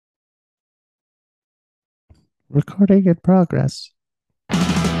Recording in progress.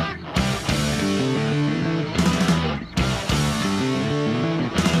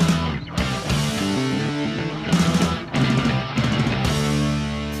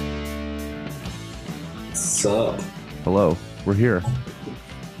 Sup? Hello, we're here.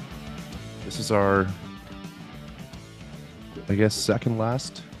 This is our, I guess, second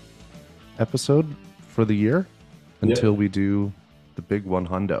last episode for the year until Yep. we do the big one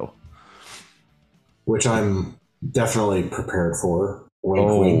hundo. Which I'm definitely prepared for.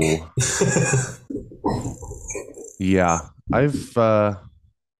 Wink, wink. Oh, yeah. I've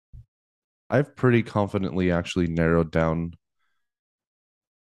pretty confidently actually narrowed down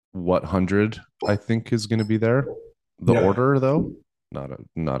what 100 I think is going to be there. The Yep. order though, not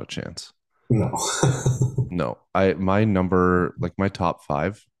a chance. No. No. My number, like my top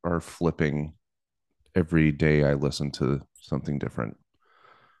 5 are flipping every day I listen to something different.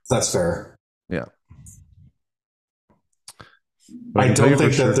 That's fair. Yeah. But I I can tell don't you for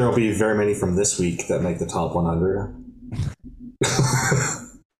think that sure. there'll be very many from this week that make the top 100.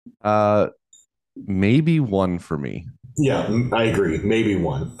 Uh maybe one for me. Yeah, I agree. Maybe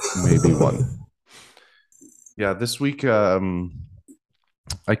one. Maybe one. Yeah, this week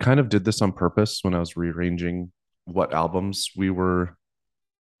I kind of did this on purpose when I was rearranging what albums we were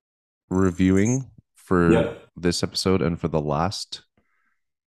reviewing for Yep. this episode and for the last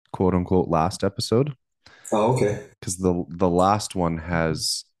quote unquote last episode Oh, okay. because the last one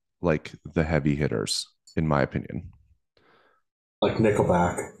has like the heavy hitters in my opinion. Like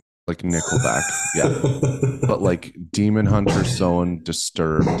Nickelback. Like Nickelback, yeah. But like Demon Hunter, Sown,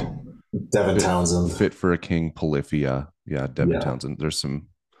 Disturbed, Devin Fit, Townsend. Fit for a King, Polyphia. Yeah, Devin Yeah. Townsend. There's some.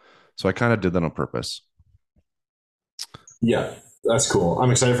 So I kind of did that on purpose. Yeah. That's cool.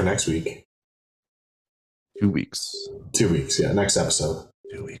 I'm excited for next week. 2 weeks. 2 weeks. Yeah. Next episode.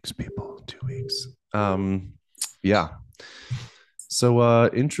 2 weeks, people. 2 weeks. Yeah. So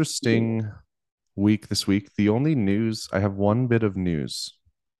interesting week this week. The only news I have one bit of news,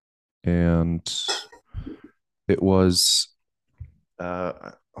 and it was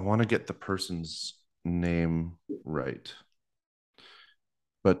I want to get the person's name right.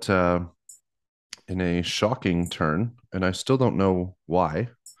 But in a shocking turn, and I still don't know why,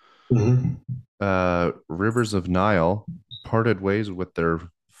 Mm-hmm. Rivers of Nile parted ways with their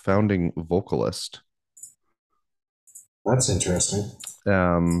founding vocalist. That's interesting.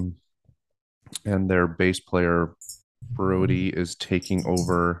 Um, and their bass player, Brody, is taking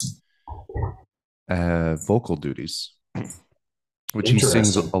over vocal duties, which he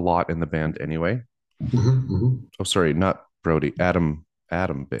sings Interesting. a lot in the band anyway. Mm-hmm. Mm-hmm. Oh, sorry, not Brody, Adam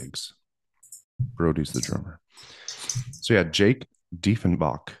Biggs. Brody's the drummer. So yeah, Jake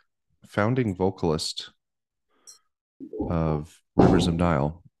Diefenbach, founding vocalist of Rivers of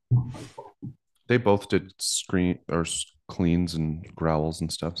Nile. They both did screen or cleans and growls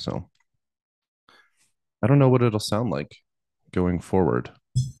and stuff. So I don't know what it'll sound like going forward,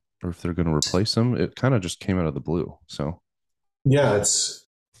 or if they're going to replace him. It kind of just came out of the blue. So Yeah, it's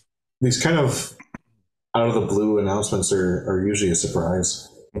these kind of out of the blue announcements are usually a surprise.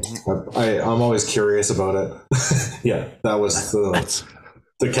 I'm always curious about it. Yeah, that was that's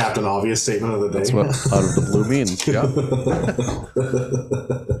the Captain Obvious statement of the that's what out of the blue means. Yeah. day.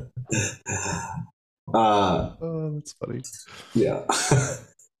 uh, Oh, that's funny. yeah.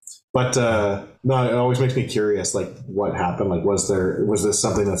 But no, it always makes me curious. Like, what happened? Like, was this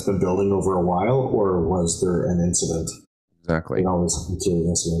something that's been building over a while, or was there an incident? Exactly. You know, I was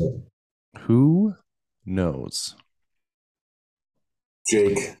curious about it. Who knows?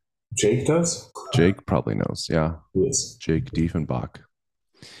 Jake, Jake does. Jake probably knows. Yeah. Yes. Jake Diefenbach.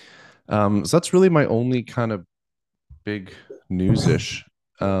 So that's really my only kind of big news-ish.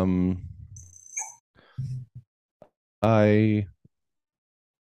 I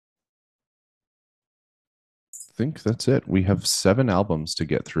think that's it. We have 7 albums to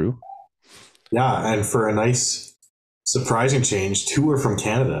get through. Yeah, and for a nice surprising change, two are from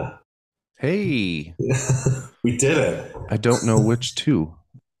Canada. Hey, We did it. I don't know which 2.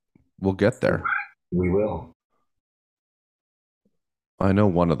 We'll get there. We will. I know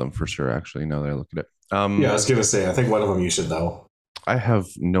one of them for sure, actually, now that I look at it. Yeah, I was gonna say, I think one of them you should know. I have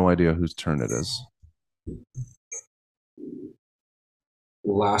no idea whose turn it is.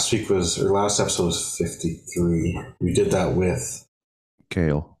 Last episode was 53. We did that with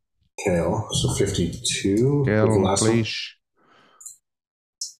Kale. Kale, so 52. Kale The last one. Unleash.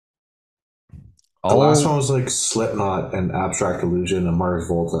 The last one was like Slipknot and Abstract Illusion and Mars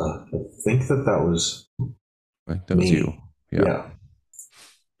Volta. I think that was I think that was me. you. Yeah.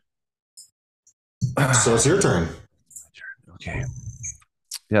 So it's your turn. Okay.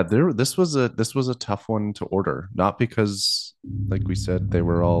 Yeah, this was a tough one to order. Not because, like we said, they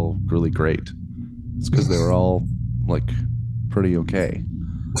were all really great. It's because they were all like pretty okay,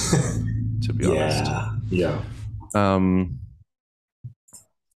 to be honest. Yeah, yeah. Um,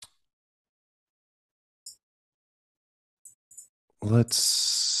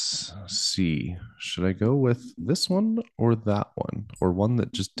 let's see. Should I go with this one or that one, or one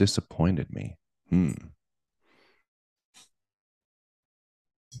that just disappointed me? Hmm.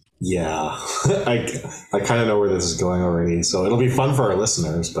 Yeah, I kind of know where this is going already, so it'll be fun for our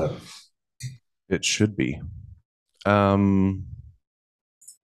listeners. But It should be. Um,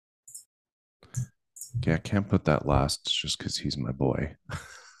 yeah, I can't put that last just because he's my boy.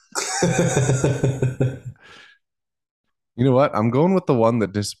 You know what? I'm going with the one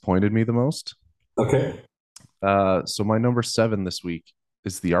that disappointed me the most. okay. So my number seven this week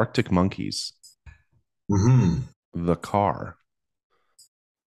is the Arctic Monkeys, Hmm. the car.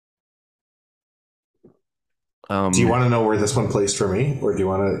 Do you Um, want to know where this one placed for me, or do you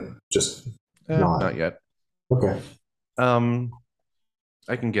want to just Not not? yet. Okay. Um,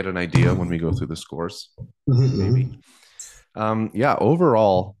 I can get an idea when we go through the scores, maybe. Hmm. Yeah,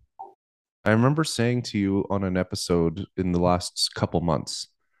 overall, I remember saying to you on an episode in the last couple months,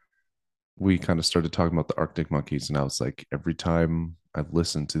 we kind of started talking about the Arctic Monkeys, and I was like, every time I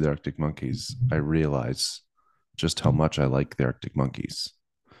listen to the Arctic Monkeys, I realize just how much I like the Arctic Monkeys.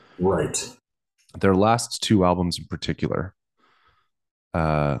 Right. Their last two albums in particular,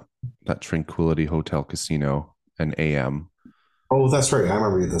 uh, that Tranquility Hotel Casino and AM, Oh, that's right. I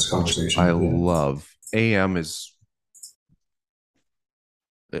remember this which I conversation. Yeah. love. AM is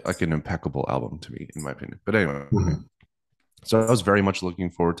like an impeccable album to me, in my opinion. But anyway, Mhm. so I was very much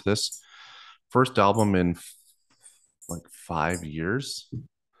looking forward to this first album in like 5 years.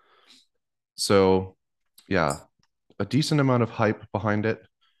 So yeah, a decent amount of hype behind it,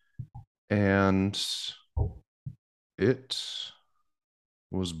 and it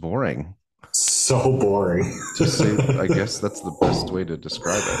was boring So boring. to say. I guess that's the best way to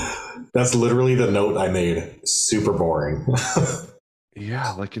describe it. That's literally the note I made. Super boring.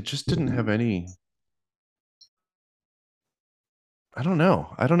 Yeah, like it just didn't have any. I don't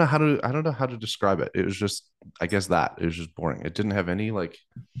know. I don't know how to describe it. It was just, I guess that it was just boring. It didn't have any like.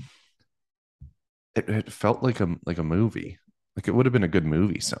 It felt like a movie. Like it would have been a good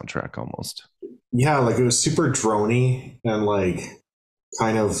movie soundtrack almost. Yeah, like it was super drony and like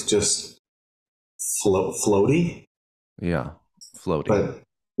kind of just floaty, Yeah, floaty. but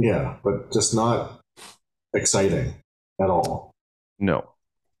yeah, but just not exciting at all. No.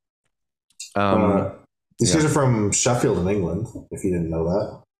 Uh, Um. these guys Yeah, are from Sheffield in England, if you didn't know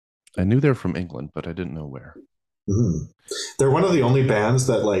that. I knew they're from England, but I didn't know where. Mhm. They're one of the only bands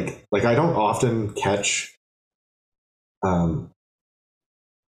that like I don't often catch um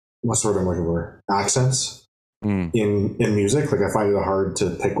what sort of looking for accents Mm, in music. Like I find it hard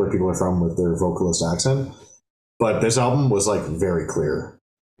to pick where people are from with their vocalist accent. But this album was like very clear,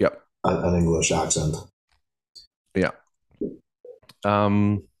 yep. an English accent. Yeah.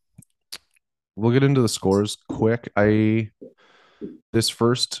 Um. We'll get into the scores quick. I This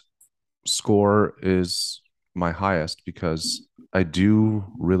first score is my highest because I do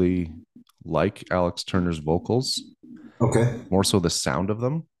really like Alex Turner's vocals, Okay. more so the sound of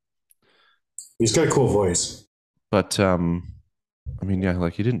them. He's got a cool voice. But I mean, yeah,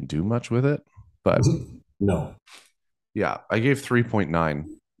 like he didn't do much with it. But No. yeah, I gave 3.9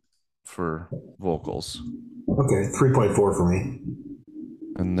 for vocals Okay. 3.4 for me.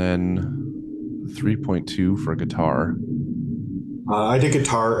 and then 3.2 for guitar. I did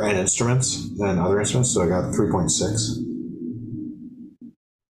guitar and instruments and other instruments, so I got 3.6.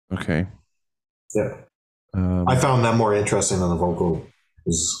 Okay. Yeah. I Um, found that more interesting than the vocal.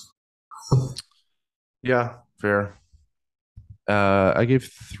 Is yeah, fair. I gave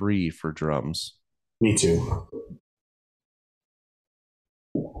 3 for drums. Me too.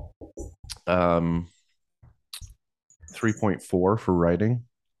 Um, 3.4 for writing.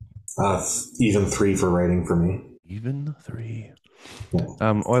 Even 3 for writing for me. Even 3. Yeah.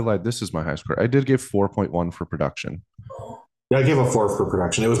 Oh, I lied. This is my high score. I did give 4.1 for production. Yeah, I gave a 4 for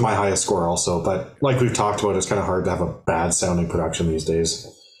production. It was my highest score also, but like we've talked about, it's kind of hard to have a bad sounding production these days.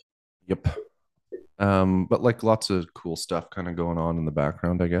 Yep. But like lots of cool stuff kind of going on in the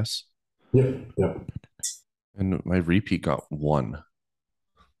background, I guess. Yep, yep. And my repeat got 1.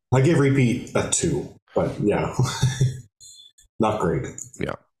 I gave repeat a 2, but yeah, not great.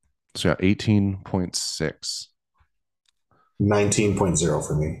 Yeah. So yeah, 18.6. 19.0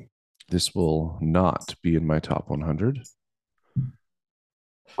 for me. This will not be in my top 100,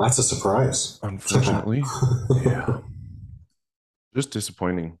 That's a surprise. unfortunately. Yeah. Just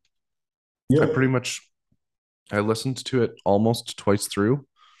disappointing. I Yep. pretty much I listened to it almost twice through,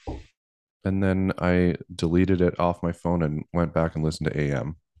 and then I deleted it off my phone and went back and listened to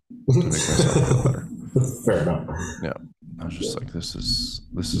AM to make myself feel better. Fair enough. Yeah. I was just like, this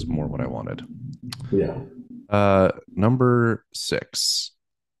is more what I wanted. Yeah. Number 6.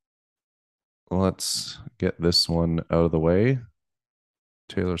 Let's get this one out of the way.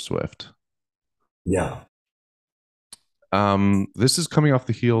 Taylor Swift. Yeah. This is coming off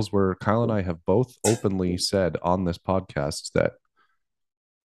the heels where Kyle and I have both openly said on this podcast that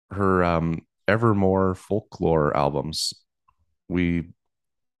her Evermore folklore albums, maybe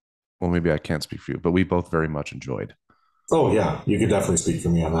I can't speak for you, but we both very much enjoyed. Oh yeah, you could definitely speak for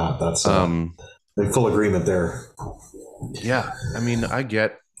me on that. That's in full agreement there. Yeah, I mean, I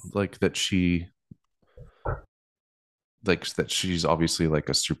get like that she's obviously like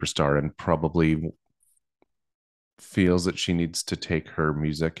a superstar and probably feels that she needs to take her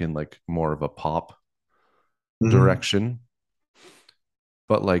music in like more of a pop direction.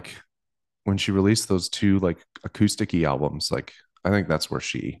 But like when she released those two like acoustic-y albums, like I think that's where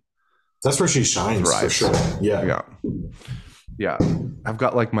she shines thrives. for sure. Yeah. Yeah. I've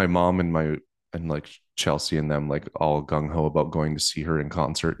got like my mom and like Chelsea and them like all gung-ho about going to see her in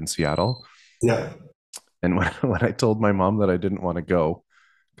concert in Seattle. Yeah. And when I told my mom that I didn't want to go,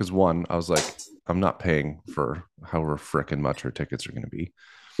 because one, I was like, I'm not paying for however frickin' much her tickets are going to be.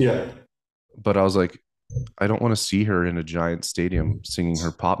 Yeah. But I was like, I don't want to see her in a giant stadium singing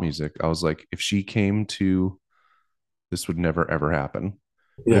her pop music. I was like, if she came to, this would never ever happen.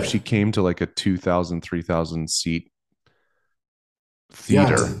 But if she came to like a 2,000, 3,000 seat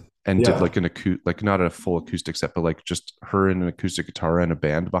theater and did like like not a full acoustic set, but like just her and an acoustic guitar and a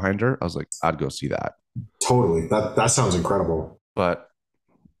band behind her, I was like, I'd go see that. Totally. That sounds incredible. But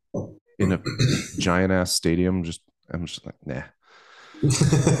in a giant ass stadium, I'm just like, nah.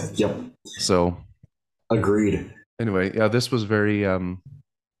 Yep. So agreed. Anyway, yeah, this was very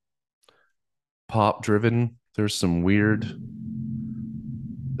pop driven. There's some weird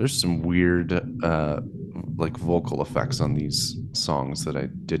like vocal effects on these songs that I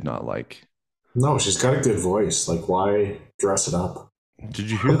did not like. No, she's got a good voice. Like, why dress it up?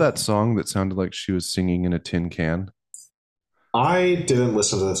 Did you hear that song that sounded like she was singing in a tin can? I didn't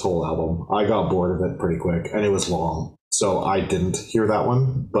listen to this whole album. I got bored of it pretty quick, and it was long, so I didn't hear that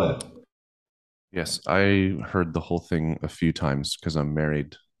one. But yes, I heard the whole thing a few times because I'm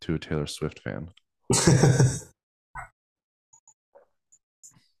married to a Taylor Swift fan.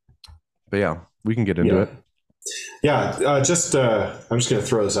 But yeah, we can get into it. Yeah, I'm just going to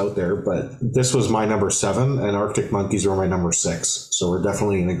throw this out there, but this was my number 7, and Arctic Monkeys were my number 6. So we're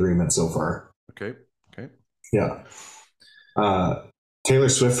definitely in agreement so far. Okay. Yeah. Taylor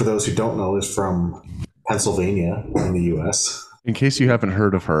Swift, for those who don't know, is from Pennsylvania in the U.S. In case you haven't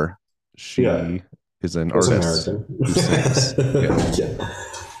heard of her, she is an artist American. who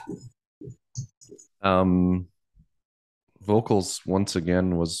sings. Vocals once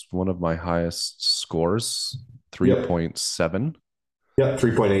again was one of my highest scores, 3.7. Yeah,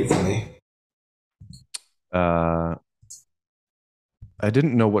 3.8 for me. I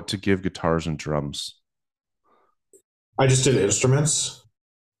didn't know what to give guitars and drums. I just did instruments.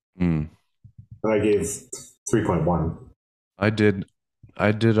 And I gave 3.1. I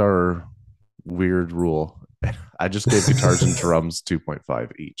did our weird rule. I just gave guitars and drums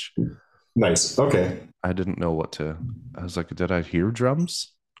 2.5 each. Nice. Okay. I didn't know what to. I was like, did I hear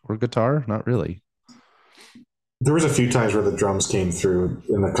drums or guitar? Not really. There was a few times where the drums came through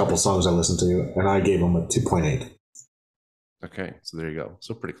in a couple songs I listened to, and I gave them a 2.8. Okay, so there you go.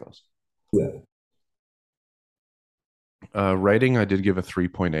 So pretty close. Yeah. Writing, I did give a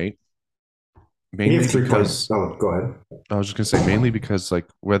 3.8. Mainly because go ahead. I was just gonna say mainly because like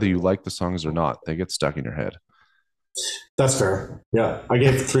whether you like the songs or not, they get stuck in your head. That's fair. Yeah, I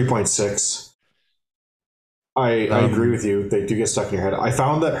gave 3.6. I agree with you. They do get stuck in your head. I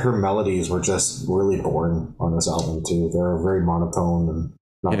found that her melodies were just really boring on this album too. They're very monotone and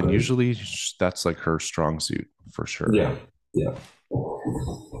not and usually that's like her strong suit for sure. Yeah.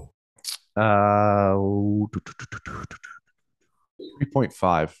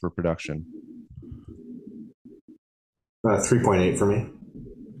 3.5 for production. 3.8 for me.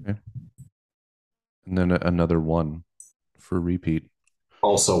 Okay. And then another 1 for repeat.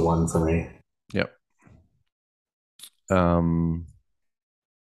 Also 1 for me. Yep. So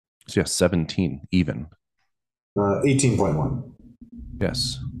yeah, 17 even. 18.1.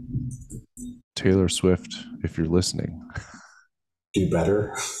 Yes. Taylor Swift, if you're listening, do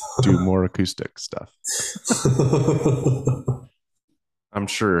better. Do more acoustic stuff. I'm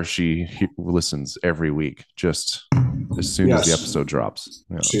sure she listens every week. Just as soon as the episode drops.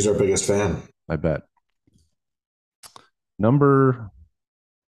 Yeah. She's our biggest fan. I bet. Number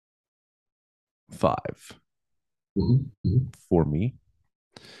 5 for me.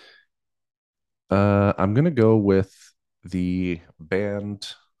 I'm gonna go with the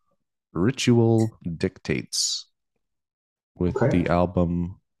band Ritual Dictates with the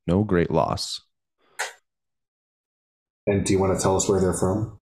album No Great Loss. And do you want to tell us where they're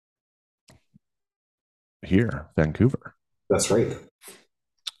from? Here, Vancouver. That's right.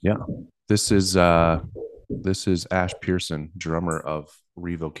 Yeah. This is Ash Pearson, drummer of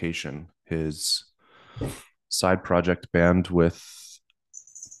Revocation, his side project band with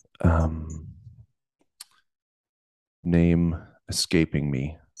name escaping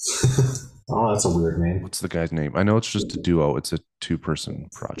me. Oh, that's a weird name. What's the guy's name? I know it's just a duo. It's a 2-person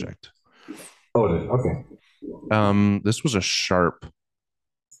project. Oh, okay. This was a sharp.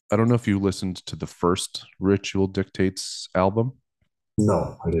 I don't know if you listened to the first Ritual Dictates album.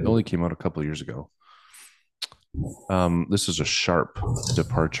 No, I didn't. It only came out a couple of years ago. This is a sharp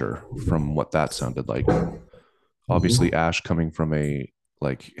departure from what that sounded like. Obviously, Ash coming from a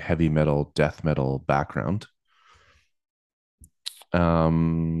like heavy metal, death metal background.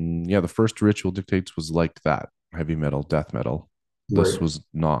 The first Ritual Dictates was like that, heavy metal, death metal. This was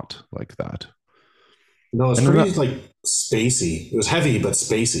not like that. No, it's pretty like spacey. It was heavy but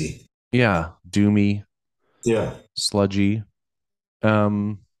spacey. Yeah, doomy. Yeah, sludgy.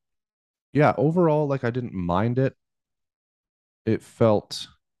 Overall, like I didn't mind it. It felt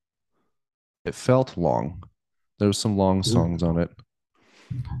long. There was some long songs on it,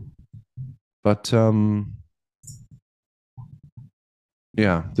 but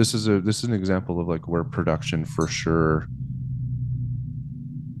this is an example of like where production for sure.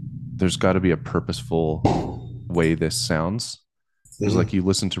 There's got to be a purposeful way this sounds. Because like you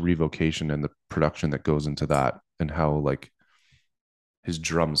listen to Revocation and the production that goes into that and how like his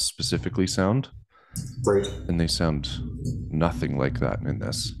drums specifically sound. Right. And they sound nothing like that in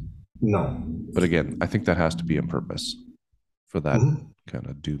this. No. But again, I think that has to be on purpose for that kind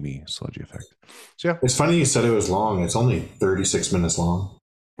of doomy, sludgy effect. So yeah. It's funny you said it was long. It's only 36 minutes long.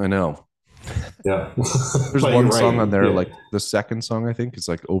 I know. Yeah. There's one song on there, like the second song, I think, is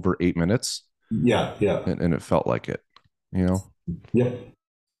like over 8 minutes. Yeah, yeah. And it felt like it, you know? Yep.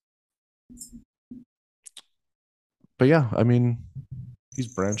 But yeah, I mean,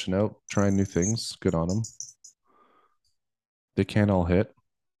 he's branching out, trying new things. Good on him. They can't all hit.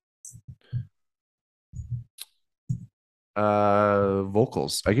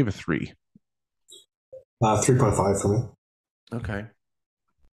 Vocals, I gave it 3. 3.5 for me. Okay.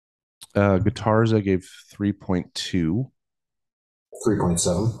 Guitars, I gave 3.2.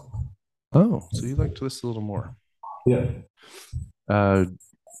 3.7. Oh, so you liked this a little more. Yeah.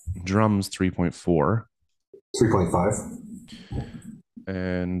 Drums, 3.4. 3.5.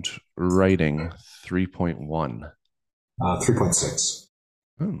 And writing, 3.1. 3.6.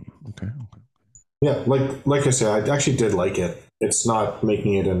 Oh, okay. Yeah, like I said, I actually did like it. It's not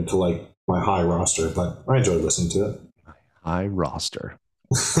making it into like my high roster, but I enjoyed listening to it. High roster.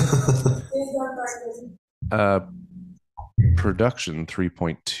 Production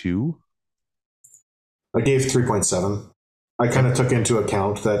 3.2. I gave 3.7. I kind of took into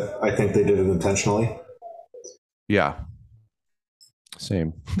account that I think they did it intentionally. Yeah.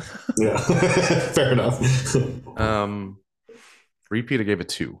 Same. Yeah. Fair enough. Repeat, I gave it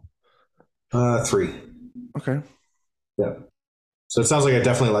 2. 3. Okay. Yeah. So it sounds like I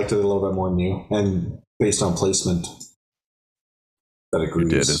definitely liked it a little bit more than you, and based on placement, that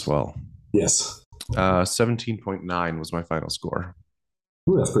agrees. You did as well. Yes. 17.9 was my final score.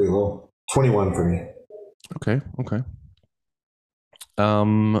 Ooh, that's pretty low. 21 for me. Okay.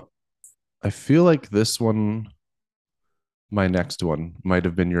 I feel like this one, my next one, might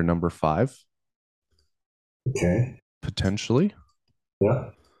have been your number 5. Okay. Potentially. Yeah.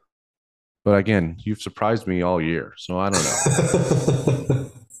 But again, you've surprised me all year, so I don't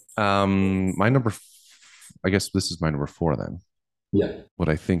know. I guess this is my number 4 then. Yeah. What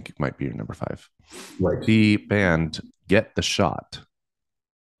I think might be your number 5. Right. The band Get the Shot.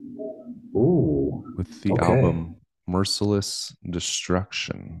 Ooh. With the album Merciless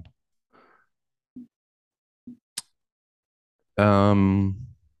Destruction.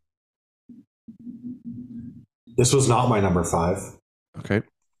 This was not my number 5. Okay.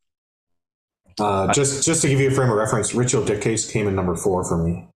 Just to give you a frame of reference, Ritual Dictates came in number 4 for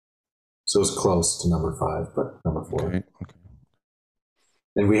me. So it was close to number 5, but number 4. Okay.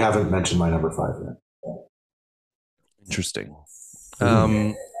 And we haven't mentioned my number 5 yet. Interesting.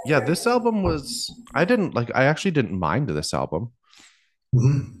 This album was, I actually didn't mind this album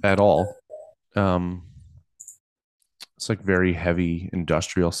at all. It's like very heavy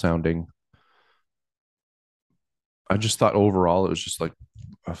industrial sounding. I just thought overall it was just like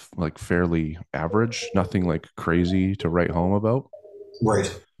fairly average, nothing like crazy to write home about.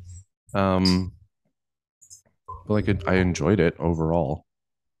 Right. Um, but I enjoyed it overall.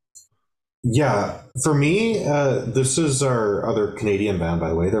 Yeah. For me, this is our other Canadian band, by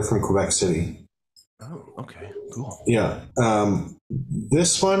the way. They're from Quebec City. Oh, okay, cool. Yeah.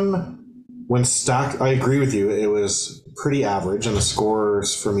 This one, when stacked, I agree with you. It was pretty average, and the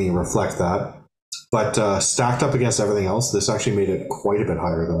scores for me reflect that. But stacked up against everything else, this actually made it quite a bit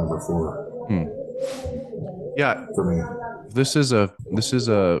higher than number four Hmm. Yeah, for me. this is a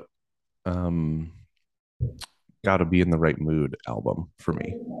um got to be in the right mood album for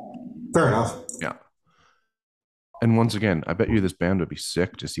me. Fair enough. Yeah. And once again, I bet you this band would be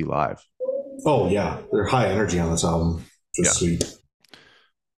sick to see live. Oh yeah, they're high energy on this album. Just Yeah. sweet.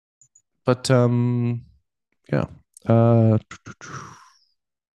 But yeah. Uh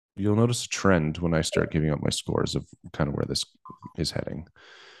you'll notice a trend when I start giving up my scores of kind of where this is heading.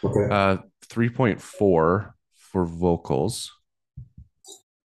 Okay. 3.4 for vocals.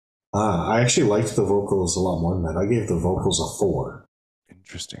 I actually liked the vocals a lot more than that. I gave the vocals a four.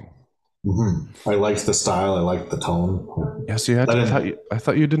 Interesting. I liked the style. I liked the tone. Yeah, see, I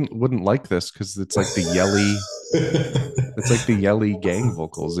thought you didn't wouldn't like this because it's like the yelly gang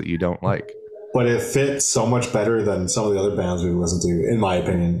vocals that you don't like. But it fits so much better than some of the other bands we listened to, in my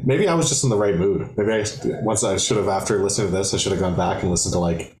opinion. Maybe I was just in the right mood. Maybe once I should have, after listening to this, I should have gone back and listened to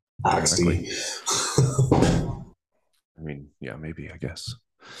like Axty. I mean, yeah, maybe, I guess.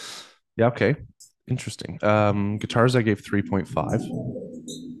 Yeah, okay. Interesting. Guitars I gave 3.5.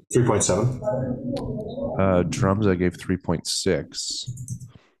 3.7. Drums I gave 3.6.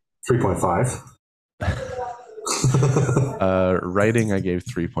 3.5. Writing I gave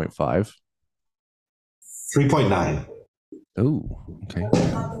 3.5. 3.9. Oh, okay.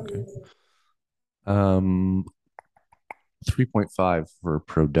 Okay. 3.5 for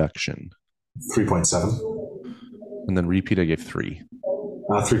production. 3.7. And then repeat I gave 3.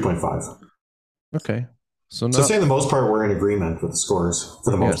 3.5. Okay. So I'd say the most part we're in agreement with the scores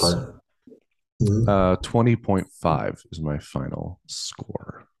for the most part. 20.5 is my final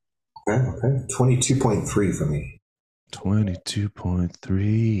score. Okay. 22.3 for me.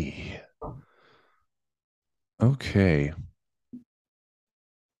 22.3. Okay.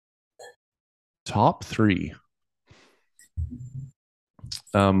 Top 3.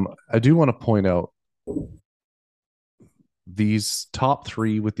 I do want to point out these top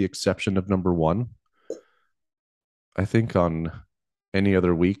 3, with the exception of number 1. I think on any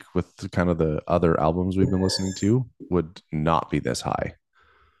other week with kind of the other albums we've been listening to would not be this high.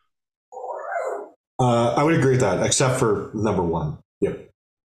 I would agree with that, except for number 1. Yep.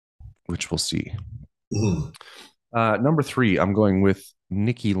 Which we'll see. Number 3, I'm going with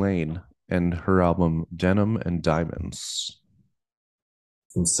Nikki Lane and her album Denim and Diamonds.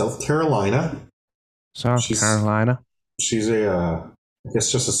 From South Carolina. South Carolina. She's I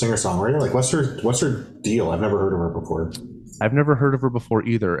guess just a singer-songwriter. Like, what's her deal? I've never heard of her before. I've never heard of her before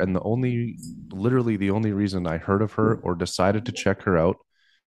either. And literally the only reason I heard of her or decided to check her out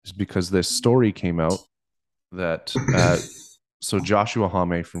is because this story came out that so Joshua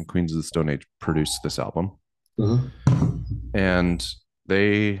Homme from Queens of the Stone Age produced this album. And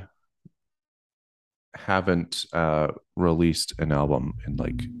they haven't released an album in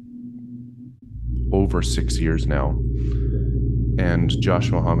like over 6 years now. And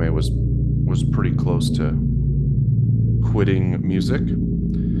Joshua Homme was pretty close to quitting music.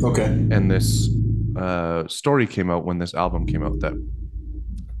 Okay. And this story came out when this album came out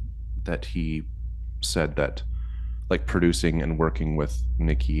that he said that like producing and working with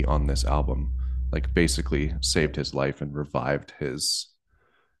Nikki on this album like basically saved his life and revived his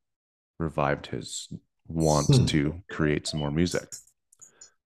want to create some more music.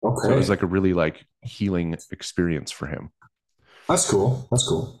 Okay. So it was like a really like healing experience for him. That's cool.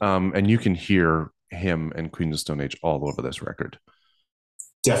 And you can hear him and Queen of Stone Age all over this record.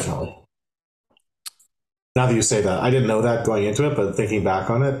 Definitely. Now that you say that, I didn't know that going into it, but thinking back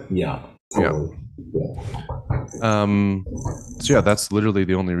on it, yeah, totally. So yeah, that's literally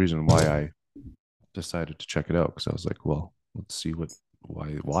the only reason why I decided to check it out, because I was like, well, let's see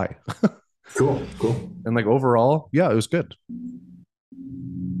why. Cool. And like overall, yeah, it was good.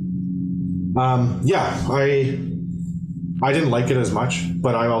 I didn't like it as much,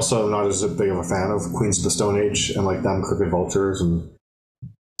 but I'm also not as big of a fan of Queens of the Stone Age and like them Crooked Vultures, and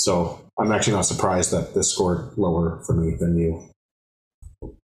so I'm actually not surprised that this scored lower for me than you.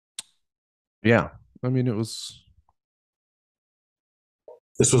 Yeah, I mean, this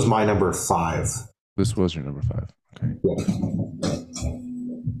was my number 5. This was your number 5. Okay.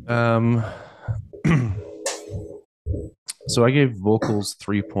 Yeah. So I gave vocals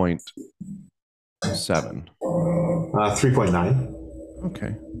 3.7. 3.9.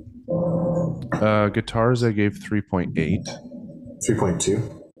 Okay. Guitars I gave 3.8.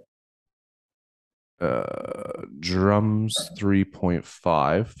 3.2. Drums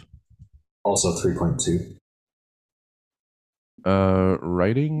 3.5. Also 3.2.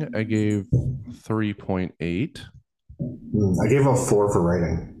 Writing I gave 3.8. I gave a 4 for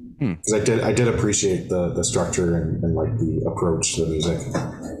writing. Because I did appreciate the structure and like the approach to the music.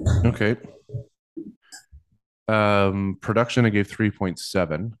 Okay. Production I gave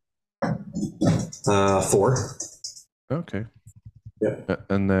 3.7. 4. Okay. Yeah.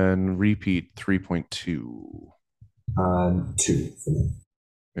 And then repeat 3.2. 2 for me.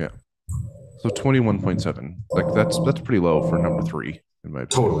 Yeah. So 21.7. Like that's pretty low for number 3 in my opinion.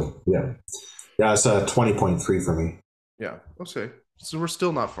 Totally. Yeah. Yeah, it's 20.3 for me. Yeah. Okay. So we're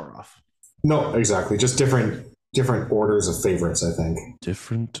still not far off. No, exactly. Just different orders of favorites, I think.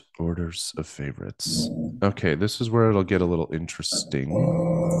 Different orders of favorites. Okay, this is where it'll get a little interesting.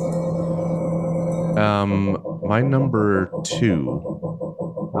 My number 2.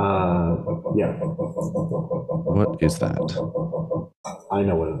 Yeah. What is that? I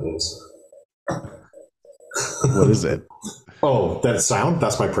know what it is. What is it? Oh, that sound?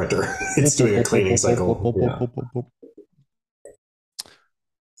 That's my printer. It's doing a cleaning cycle. Yeah.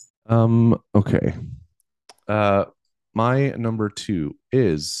 Okay. My number 2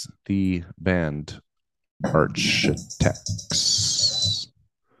 is the band Architects.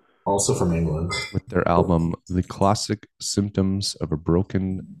 Also from England. With their album The Classic Symptoms of a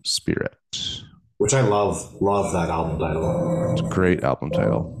Broken Spirit. Which I love that album title. It's a great album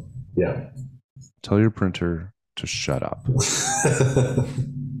title. Yeah. Tell your printer to shut up.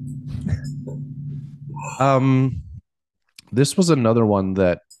 This was another one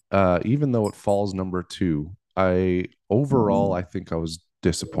that even though it falls number 2, I think I was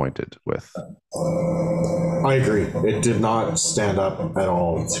disappointed with. I agree. It did not stand up at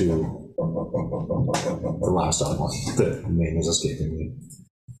all to the last album. The name is escaping me.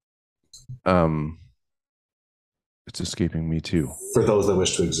 It's escaping me too. For those that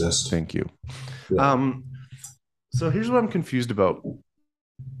wish to exist. Thank you. Yeah. So here's what I'm confused about.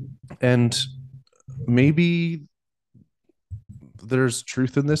 And maybe there's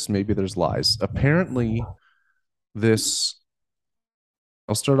truth in this, maybe there's lies. Apparently,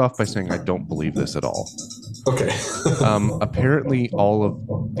 I'll start off by saying I don't believe this at all. Okay. Apparently, all of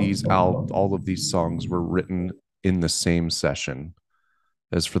these songs were written in the same session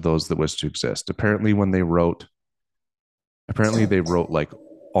as For Those That Wish to Exist. Apparently, they wrote like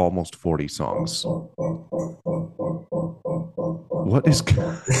almost 40 songs. What is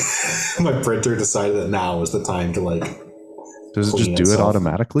my printer decided that now is the time to like. Does it just do it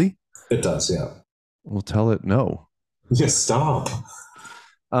automatically? It does, yeah. We'll tell it no. Yeah, stop.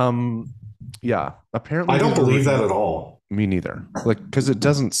 Yeah, apparently I don't believe that at all. Me neither. Like, because it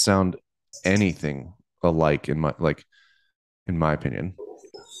doesn't sound anything alike in my opinion.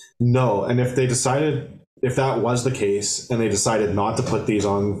 No, and if that was the case and they decided not to put these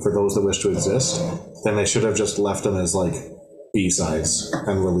on For Those That Wish to Exist, then they should have just left them as like B-sides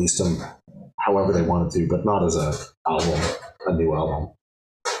and released them however they wanted to, but not as a new album.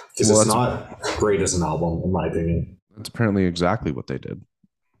 Because it's not great as an album, in my opinion. That's apparently exactly what they did.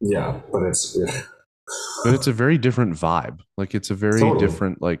 Yeah, but it's a very different vibe. Like it's a very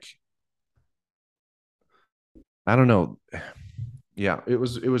different, like, I don't know. Yeah, it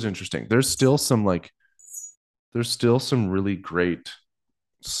was interesting. There's still some really great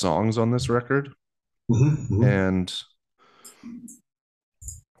songs on this record. Mm-hmm. And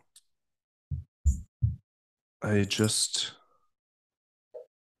I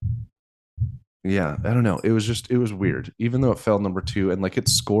don't know. It was weird, even though it fell number 2 and like it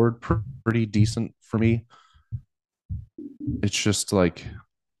scored pretty decent for me. It's just like,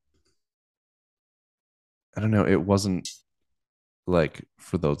 I don't know. It wasn't like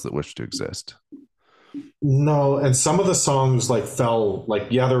For Those That Wish to Exist. No, and some of the songs like fell like,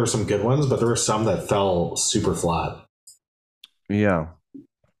 yeah, there were some good ones, but there were some that fell super flat. Yeah.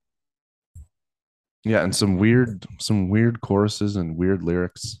 Yeah, and some weird choruses and weird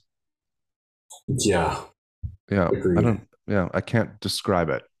lyrics. Yeah. Yeah. Agreed. I can't describe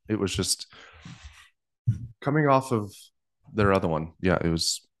it. It was just coming off of their other one. Yeah, it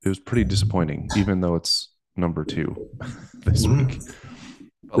was pretty disappointing, even though it's number 2 this week.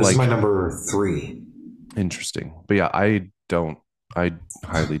 This is my number 3. Interesting. But yeah, I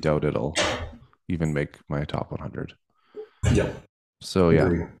highly doubt it'll even make my top 100. Yeah. So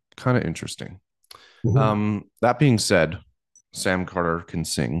yeah, kind of interesting. Mhm. That being said, Sam Carter can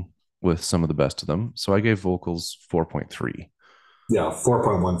sing with some of the best of them. So I gave vocals 4.3. Yeah,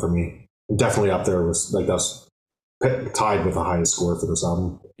 4.1 for me. Definitely up there was like that's tied with the highest score for this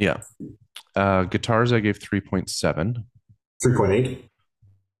album. Yeah. Guitars, I gave 3.7.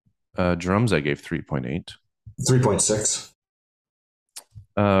 3.8, Drums, I gave 3.8. 3.6.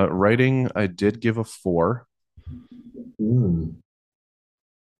 Writing, I did give a 4. Mm.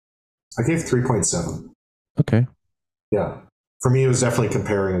 I gave 3.7. Okay. Yeah. For me, it was definitely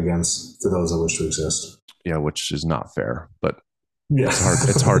comparing against For Those That Wish to Exist. Yeah, which is not fair, but Yeah.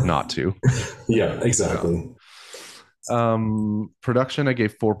 it's hard not to. Yeah, Yeah. exactly. Production, I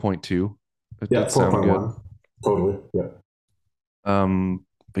gave 4.2. It Yeah, did sound good. 4.1. Totally. Yeah.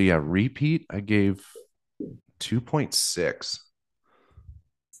 But yeah, repeat, I gave 2.6.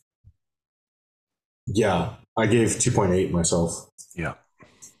 Yeah. I gave 2.8 myself. Yeah.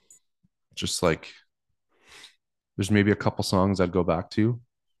 Just like there's maybe a couple songs I'd go back to,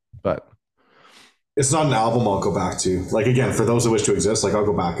 but It's not an album I'll go back to. Like, again, For Those That Wish to Exist, like, I'll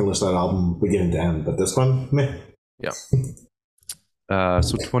go back and listen to that album beginning to end. But this one, meh. yeah.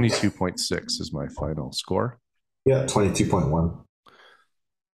 So 22.6 is my final score. Yeah, 22.1.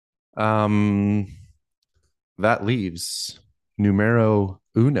 Um, that leaves numero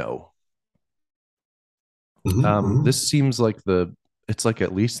uno. Mm-hmm, This mm-hmm. seems like it's like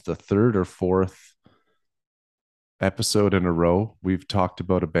at least the third or fourth episode in a row we've talked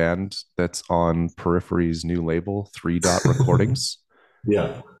about a band that's on Periphery's new label, Three Dot Recordings.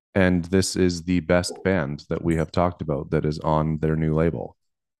 Yeah. And this is the best band that we have talked about that is on their new label.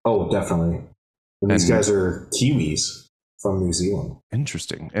 Oh, definitely. And these And guys are Kiwis from New Zealand.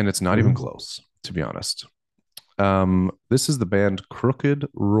 interesting. And it's not even Mm-hmm. close, to be honest. This is the band Crooked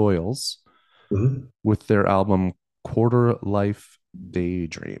Royals Mm-hmm. with their album Quarter Life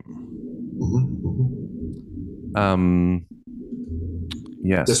Daydream. Mm-hmm. Mm-hmm. Um,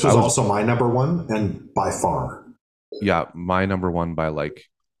 yes, This was also my number one, and by far. yeah, my number one by like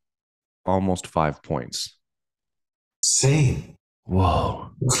almost 5 points. Same.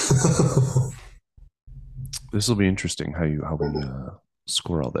 Whoa. This will be interesting how we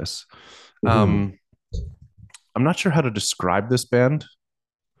score all this. Mm-hmm. I'm not sure how to describe this band.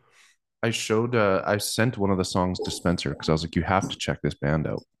 I sent one of the songs to Spencer because I was like, you have to check this band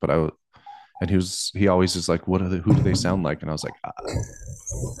out. And he always is like, who do they sound like? And I was like,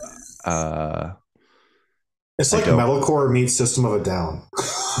 It's I like don't. metalcore meets System of a Down.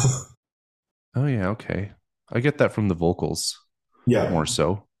 Oh yeah, okay. I get that from the vocals Yeah. more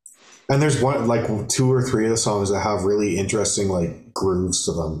so. And there's one, like two or three of the songs that have really interesting, like, grooves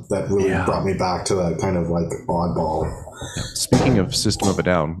to them that really Yeah. brought me back to that kind of like oddball. Yeah. Speaking of System of a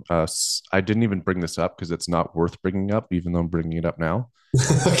Down, I didn't even bring this up because it's not worth bringing up, even though I'm bringing it up now.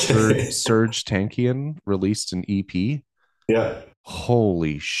 Okay. Serge Tankian released an EP. Yeah.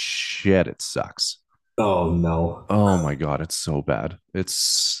 Holy shit, it sucks. Oh, no. Oh my god, it's so bad.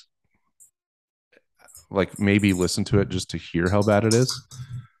 It's like maybe listen to it just to hear how bad it is,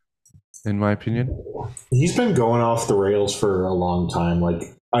 in my opinion. He's been going off the rails for a long time. Like,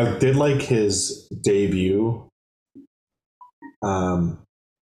 I did like his debut um,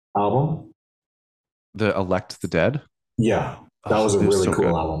 album. The Elect the Dead. Yeah, that Oh, was a it was really so cool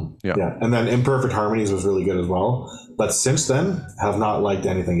good. album. Yeah. Yeah, and then Imperfect Harmonies was really good as well. But since then, have not liked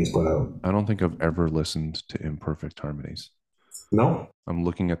anything he's put out. I don't think I've ever listened to Imperfect Harmonies. No. I'm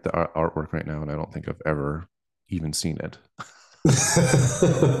looking at the artwork right now and I don't think I've ever even seen it.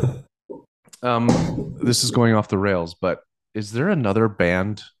 This is going off the rails, but is there another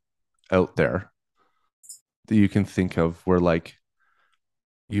band out there that you can think of where like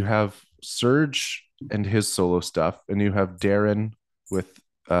you have Serge and his solo stuff, and you have Darren with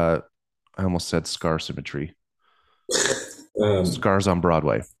I almost said Scar Symmetry, um, Scars on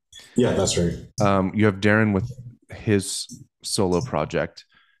Broadway. yeah, that's right. You have Darren with his solo project,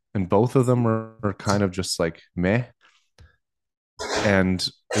 and both of them are kind of just like meh. And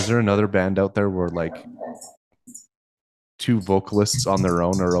is there another band out there where like two vocalists on their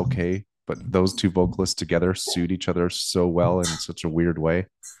own are okay, but those two vocalists together suit each other so well in such a weird way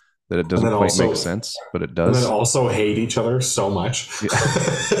that it doesn't quite make sense, but it And then does. also hate each other so much. Yeah,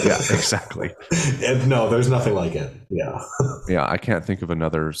 yeah, exactly. And no, there's nothing like it. Yeah. Yeah, I can't think of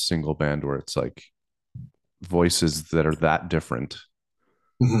another single band where it's like voices that are that different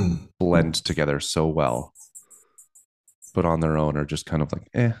Mhm. blend together so well, but on their own are just kind of like,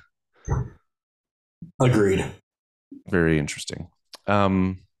 eh, Agreed. very interesting.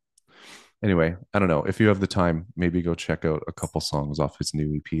 Anyway, I don't know. If you have the time, maybe go check out a couple songs off his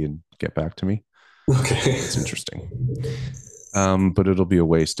new EP and get back to me. Okay. It's interesting. But it'll be a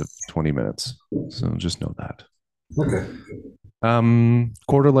waste of 20 minutes. So just know that. Okay.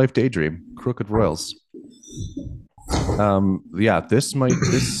 Quarter Life Daydream, Crooked Royals. Yeah, this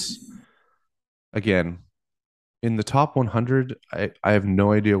again in the top 100. I have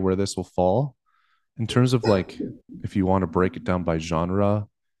no idea where this will fall in terms of like if you want to break it down by genre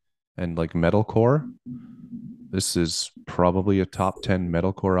and like metalcore. This is probably a top 10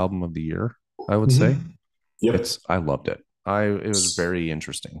 metalcore album of the year, I would say. Yep. I loved it. It was very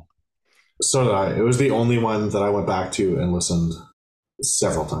interesting. So did I. It was the only one that I went back to and listened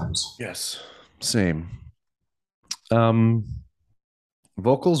several times. Yes, same. Um,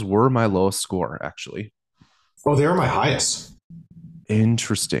 Vocals were my lowest score, actually. Oh, they are my highest.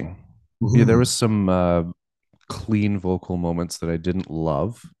 Interesting. Yeah, there was some clean vocal moments that I didn't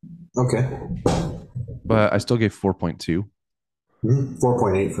love, Okay. but I still gave 4.2.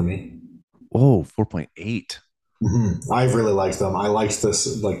 4.8 for me. Oh, 4.8. I really liked them. I liked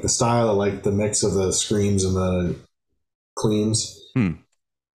this, like the style. I liked the mix of the screams and the cleans. And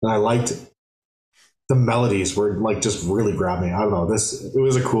I liked the melodies were like just really grabbed me. I don't know. It was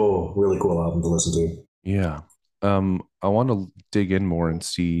a really cool album to listen to. Yeah. I want to dig in more and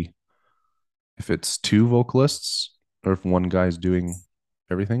see if it's two vocalists or if one guy's doing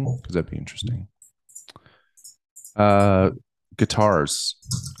everything, because that'd be interesting. Guitars,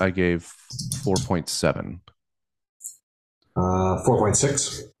 I gave 4.7.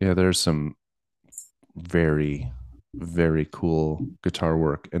 4.6. Yeah, there's some very, very cool guitar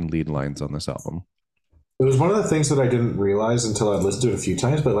work and lead lines on this album. It was one of the things that I didn't realize until I listened to it a few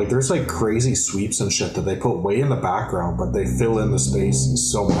times, but like there's like crazy sweeps and shit that they put way in the background, but they fill in the space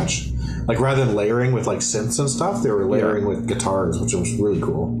so much. Like rather than layering with like synths and stuff, they were layering with guitars, which was really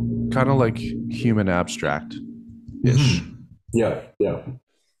cool. Kind of like Human Abstract ish. Yeah, yeah.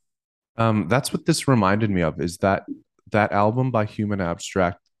 That's what this reminded me of, is that album by Human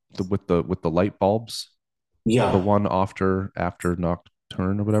Abstract, with the light bulbs. Yeah. The one after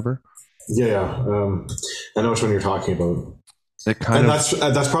Nocturne or whatever. Yeah. I know which one you're talking about.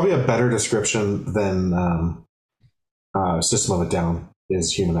 That's probably a better description than System of a Down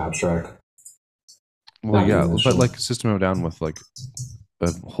is Human Abstract. Well, yeah, but like System of a Down with like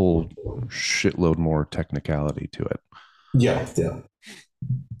a whole shitload more technicality to it. Yeah. The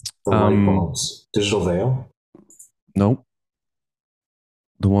light bulbs. Digital Veil? Nope.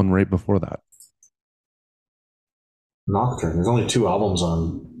 The one right before that. Nocturne. There's only 2 albums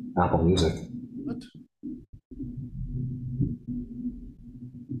on Apple Music.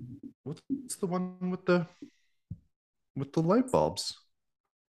 What's the one with the light bulbs?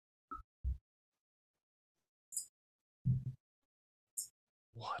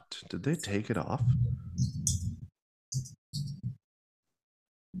 What? Did they take it off?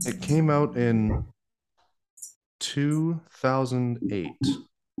 It came out in 2008.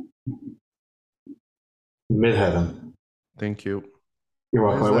 Midheaven. Thank you. You're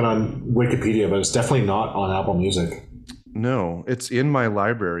welcome. I went on Wikipedia, but it's definitely not on Apple Music. No, it's in my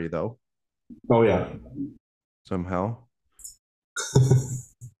library though. Oh yeah. Somehow.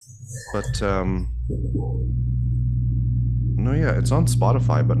 But no, yeah, it's on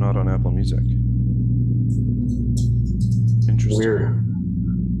Spotify, but not on Apple Music. Interesting. Weird.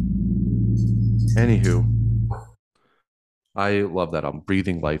 Anywho, I love that album.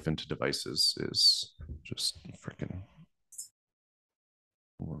 Breathing Life into Devices is just freaking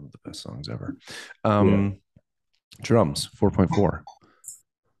one of the best songs ever. Drums, 4.4.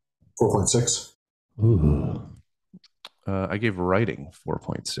 4.6. Ooh. I gave writing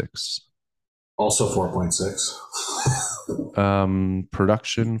 4.6. Also 4.6.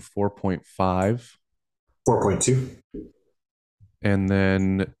 Production 4.5. 4.2. And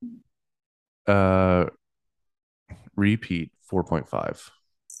then repeat 4.5.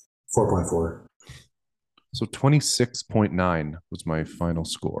 4.4. So 26.9 was my final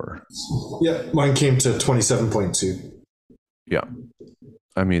score. Yeah, mine came to 27.2. Yeah.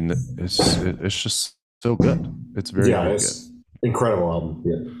 I mean, it's just so good. It's very, very good. Incredible album.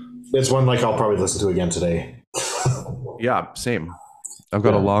 Yeah. It's one like I'll probably listen to again today. Yeah, same. I've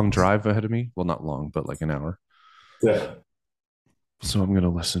got a long drive ahead of me. Well, not long, but like an hour. Yeah. So I'm going to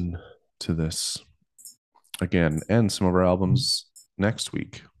listen to this again and some of our albums next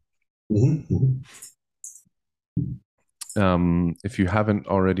week. If you haven't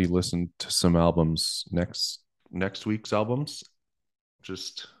already listened to some albums next week's albums,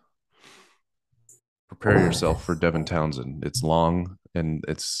 just prepare yourself for Devin Townsend. It's long and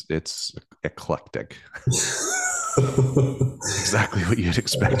it's eclectic. Exactly what you'd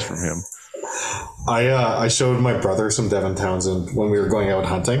expect from him. I showed my brother some Devin Townsend when we were going out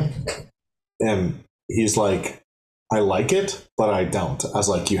hunting, and he's like, I like it, but I don't. I was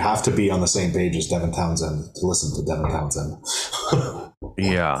like, you have to be on the same page as Devin Townsend to listen to Devin Townsend.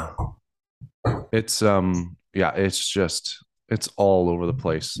 Yeah. It's it's all over the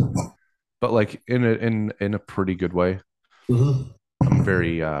place. But like in a pretty good way.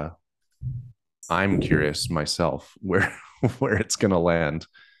 Mm-hmm. I'm curious myself where where it's gonna land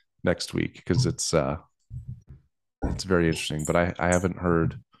next week because it's very interesting. But I haven't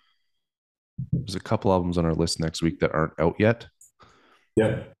heard. There's a couple albums on our list next week that aren't out yet.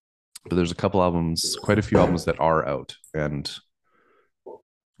 Yeah. But there's a couple albums, quite a few albums that are out, and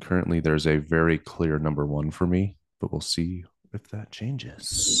currently there's a very clear number one for me. But we'll see if that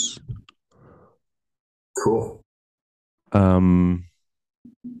changes. Cool.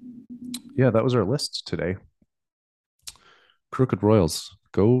 Yeah, that was our list today. Crooked Royals,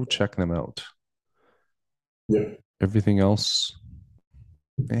 go check them out. Yep. Everything else,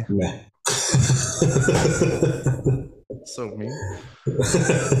 Meh. So mean.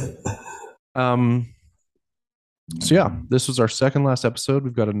 So yeah, this was our second last episode.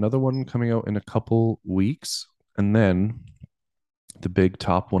 We've got another one coming out in a couple weeks, and then the big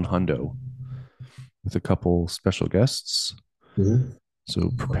top 100 with a couple special guests. Mm-hmm.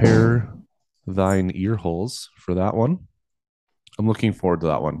 So prepare thine ear holes for that one. I'm looking forward to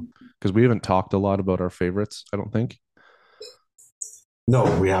that one because we haven't talked a lot about our favorites, I don't think.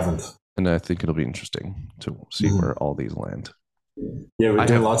 No, we haven't. And I think it'll be interesting to see where all these land. Yeah, we've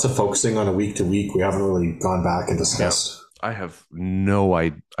done lots of focusing on a week to week. We haven't really gone back and discussed. I have no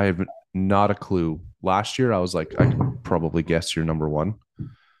idea. I have not a clue. Last year, I was like, I could probably guess your number one.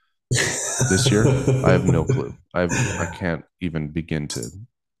 This year, I have no clue. I can't even begin to.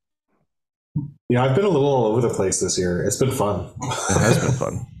 Yeah, I've been a little all over the place this year. It's been fun. It has been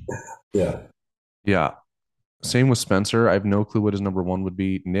fun. Yeah. Yeah. Same with Spencer. I have no clue what his number one would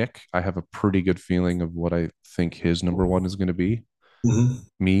be. Nick, I have a pretty good feeling of what I think his number one is going to be. Mm-hmm.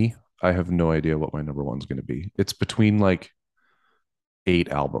 Me, I have no idea what my number one is going to be. It's between like 8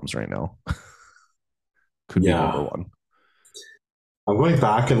 albums right now. Could be number one. I'm going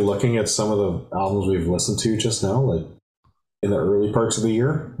back and looking at some of the albums we've listened to just now, like in the early parts of the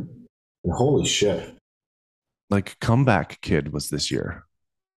year. And holy shit. Like Comeback Kid was this year.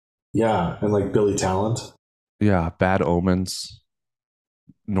 Yeah, and like Billy Talent. Yeah, Bad Omens.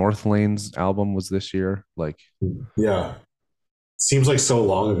 North Lane's album was this year. Like, yeah. Seems like so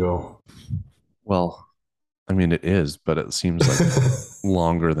long ago. Well, I mean, it is, but it seems like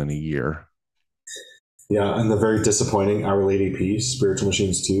longer than a year. Yeah, and the very disappointing Our Lady Peace, Spiritual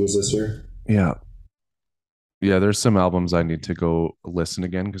Machines 2 is this year. Yeah. Yeah, there's some albums I need to go listen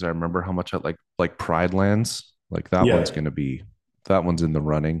again because I remember how much I like Pride Lands. Like that one's in the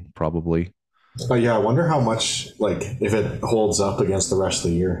running probably. Oh yeah, I wonder how much, like, if it holds up against the rest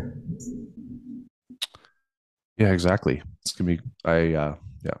of the year. Yeah, exactly. It's gonna be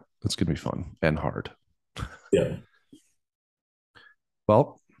it's gonna be fun and hard. Yeah.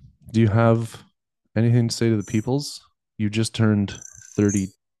 Well, do you have anything to say to the peoples? You just turned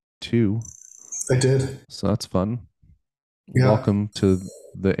 32. I did. So that's fun. Yeah. Welcome to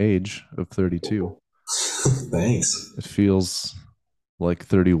the age of 32. Thanks. It feels like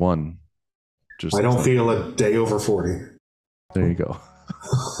 31. I don't feel a day over 40. There you go.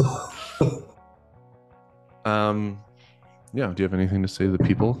 Yeah, do you have anything to say to the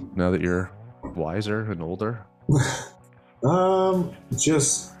people now that you're wiser and older?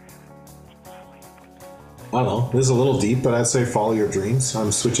 Just I don't know. This is a little deep, but I'd say follow your dreams.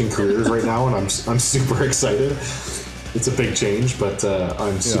 I'm switching careers right now, and I'm super excited. It's a big change, but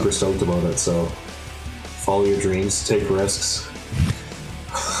I'm super stoked about it. So follow your dreams, take risks.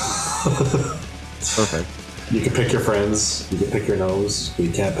 Perfect. You can pick your friends, you can pick your nose, but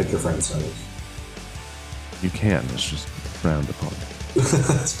you can't pick your friend's nose. You can. It's just frowned upon.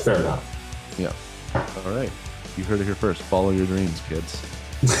 That's fair enough. Yeah. All right. You heard it here first. Follow your dreams, kids.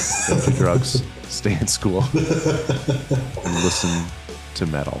 Don't do drugs. Stay in school. And listen to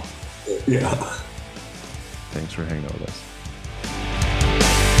metal. Yeah. Thanks for hanging out with us.